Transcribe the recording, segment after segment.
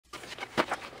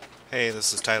Hey,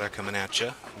 this is Tyler coming at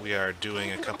you. We are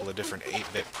doing a couple of different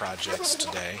 8-bit projects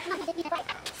today.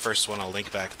 First one I'll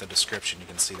link back in the description. You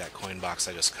can see that coin box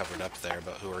I just covered up there,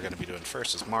 but who we're going to be doing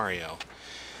first is Mario.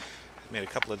 I made a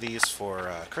couple of these for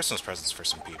Christmas presents for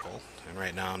some people, and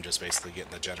right now I'm just basically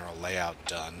getting the general layout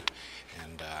done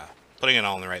and putting it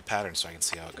all in the right pattern so I can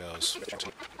see how it goes.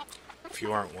 If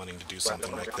you aren't wanting to do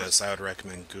something like this, I would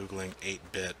recommend Googling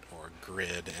 8-bit or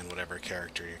grid and whatever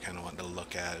character you're kind of wanting to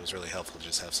look at. It was really helpful to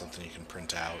just have something you can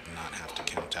print out and not have to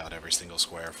count out every single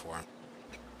square for.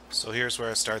 So here's where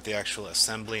I start the actual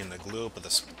assembly and the glue up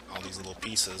with all these little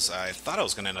pieces. I thought I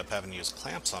was going to end up having to use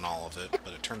clamps on all of it,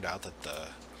 but it turned out that the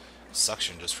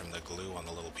suction just from the glue on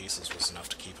the little pieces was enough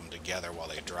to keep them together while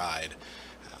they dried.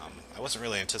 I wasn't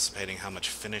really anticipating how much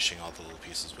finishing all the little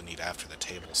pieces would need after the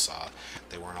table saw.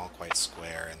 They weren't all quite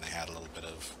square and they had a little bit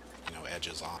of,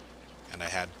 edges on. And I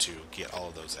had to get all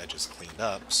of those edges cleaned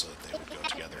up so that they would go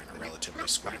together in a relatively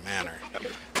square manner.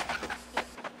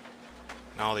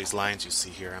 Now all these lines you see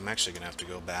here, I'm actually going to have to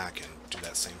go back and do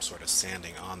that same sort of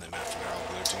sanding on them after they're all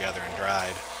glued together and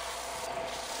dried.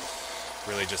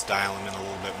 Really just dial them in a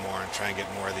little bit more and try and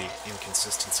get more of the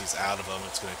inconsistencies out of them.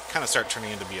 It's going to kind of start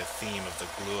turning into be a theme of the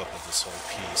glue up of this whole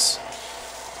piece.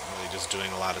 I'm really just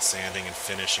doing a lot of sanding and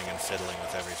finishing and fiddling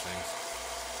with everything.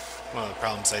 One of the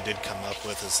problems I did come up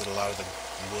with is that a lot of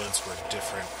the woods were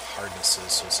different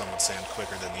hardnesses, so some would sand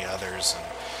quicker than the others, and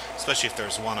especially if there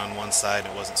was one on one side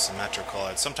and it wasn't symmetrical,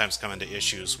 I'd sometimes come into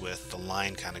issues with the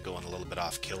line kind of going a little bit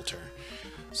off kilter.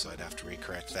 So I'd have to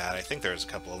recorrect that. I think there's a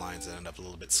couple of lines that end up a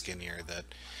little bit skinnier that,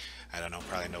 I don't know,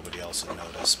 probably nobody else would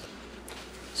notice.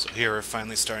 So here we're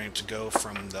finally starting to go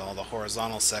from all the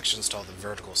horizontal sections to all the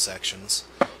vertical sections.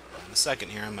 In a second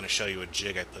here I'm going to show you a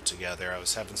jig I put together. I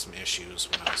was having some issues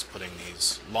when I was putting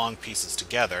these long pieces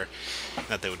together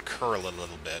that they would curl a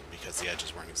little bit because the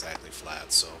edges weren't exactly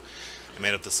flat. So I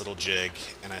made up this little jig,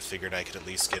 and I figured I could at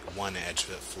least get one edge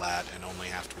of it flat and only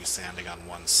have to be sanding on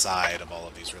one side of all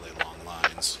of these really long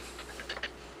lines.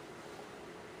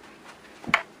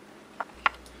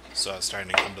 So I was starting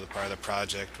to come to the part of the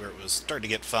project where it was starting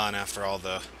to get fun after all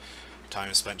the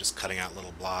time spent just cutting out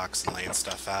little blocks and laying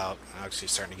stuff out. I was actually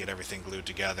starting to get everything glued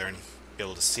together and be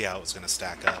able to see how it was going to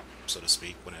stack up, so to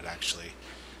speak, when it actually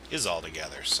is all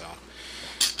together. So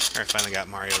I finally got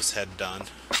Mario's head done.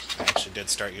 I actually did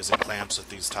start using clamps with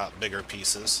these top bigger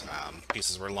pieces.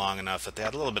 Pieces were long enough that they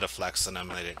had a little bit of flex in them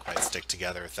and they didn't quite stick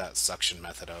together with that suction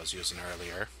method I was using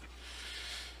earlier.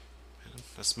 And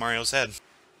that's Mario's head.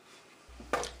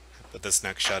 Put this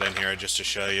next shot in here just to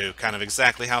show you kind of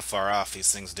exactly how far off these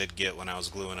things did get when I was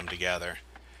gluing them together.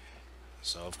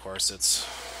 So of course it's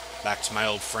back to my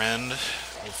old friend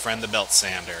the belt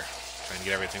sander. Trying to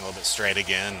get everything a little bit straight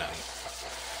again and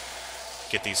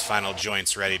get these final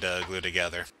joints ready to glue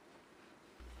together.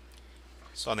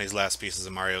 So on these last pieces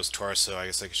of Mario's torso, I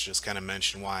guess I should just kind of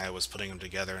mention why I was putting them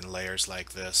together in layers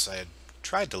like this. I had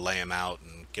tried to lay them out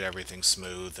and get everything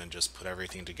smooth and just put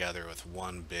everything together with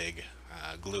one big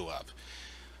glue up.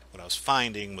 What I was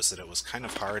finding was that it was kind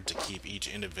of hard to keep each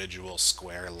individual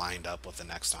square lined up with the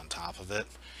next on top of it.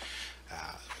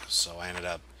 So I ended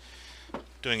up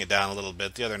doing it down a little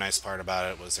bit. The other nice part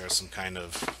about it was there's some kind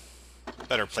of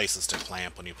better places to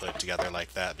clamp when you put it together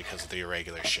like that because of the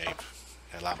irregular shape.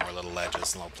 Had a lot more little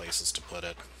edges and little places to put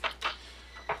it.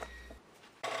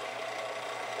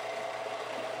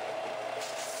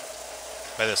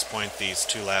 By this point, these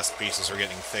two last pieces are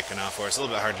getting thick enough where it's a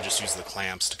little bit hard to just use the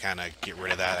clamps to kind of get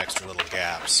rid of that extra little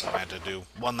gap. So I had to do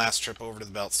one last trip over to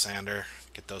the belt sander,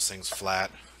 get those things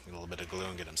flat, get a little bit of glue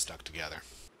and get them stuck together.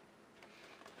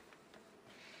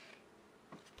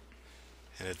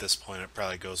 And at this point it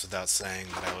probably goes without saying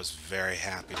that I was very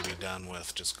happy to be done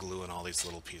with just gluing all these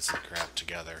little pieces of crap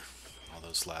together. All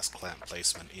those last clamp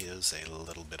placement is a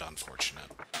little bit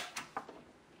unfortunate.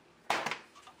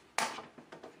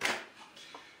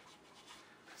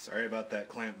 Sorry about that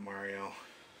clamp, Mario.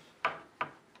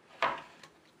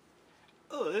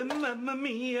 Oh, mamma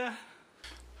mia!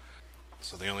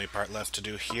 So the only part left to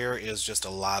do here is just a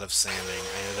lot of sanding.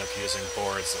 I ended up using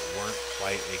boards that weren't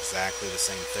quite exactly the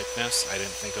same thickness. I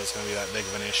didn't think it was going to be that big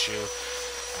of an issue,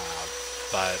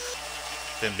 but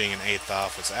them being an eighth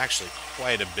off was actually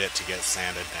quite a bit to get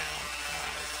sanded down.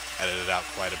 I edited out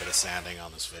quite a bit of sanding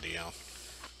on this video.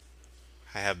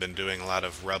 I have been doing a lot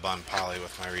of rub-on poly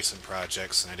with my recent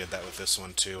projects, and I did that with this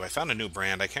one too. I found a new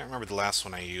brand. I can't remember the last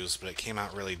one I used, but it came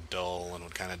out really dull and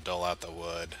would kind of dull out the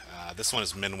wood. This one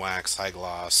is Minwax High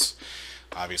Gloss.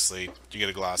 Obviously, you get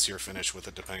a glossier finish with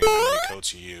it depending on how many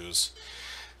coats you use.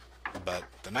 But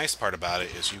the nice part about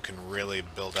it is you can really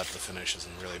build up the finishes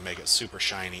and really make it super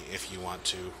shiny if you want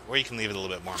to, or you can leave it a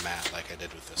little bit more matte like I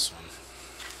did with this one.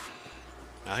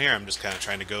 Now here I'm just kind of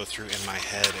trying to go through in my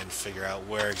head and figure out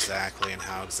where exactly and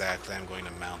how exactly I'm going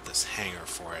to mount this hanger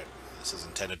for it. This is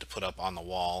intended to put up on the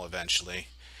wall eventually.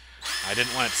 I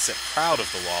didn't want it to sit proud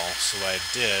of the wall, so what I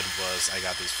did was I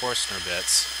got these Forstner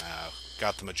bits,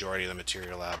 got the majority of the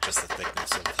material out, just the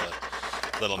thickness of the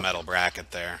little metal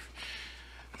bracket there.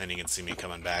 Then you can see me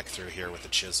coming back through here with the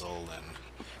chisel and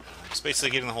just basically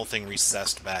getting the whole thing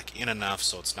recessed back in enough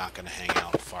so it's not going to hang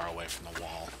out far away from the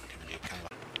wall.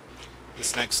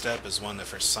 This next step is one that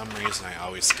for some reason I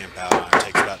always skimp out on. It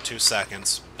takes about 2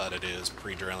 seconds, but it is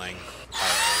pre-drilling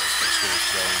pilot holes for the screws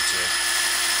to go into.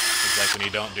 It's like when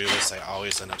you don't do this, I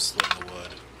always end up splitting the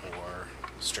wood or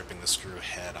stripping the screw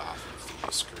head off of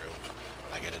the screw.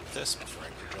 Like I did with this before I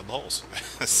pre-drilled the holes.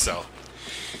 So,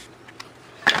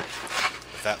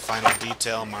 with that final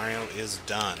detail, Mario is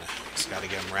done. Just got to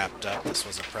get him wrapped up. This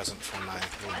was a present from my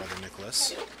little brother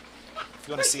Nicholas. If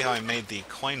you want to see how I made the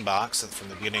coin box from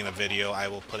the beginning of the video, I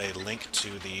will put a link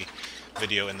to the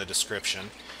video in the description.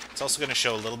 It's also going to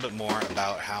show a little bit more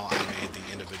about how I made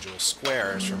the individual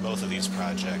squares for both of these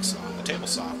projects on the table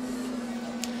saw.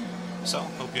 So,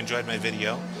 hope you enjoyed my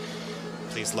video.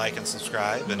 Please like and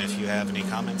subscribe, and if you have any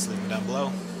comments, leave them down below.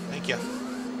 Thank you.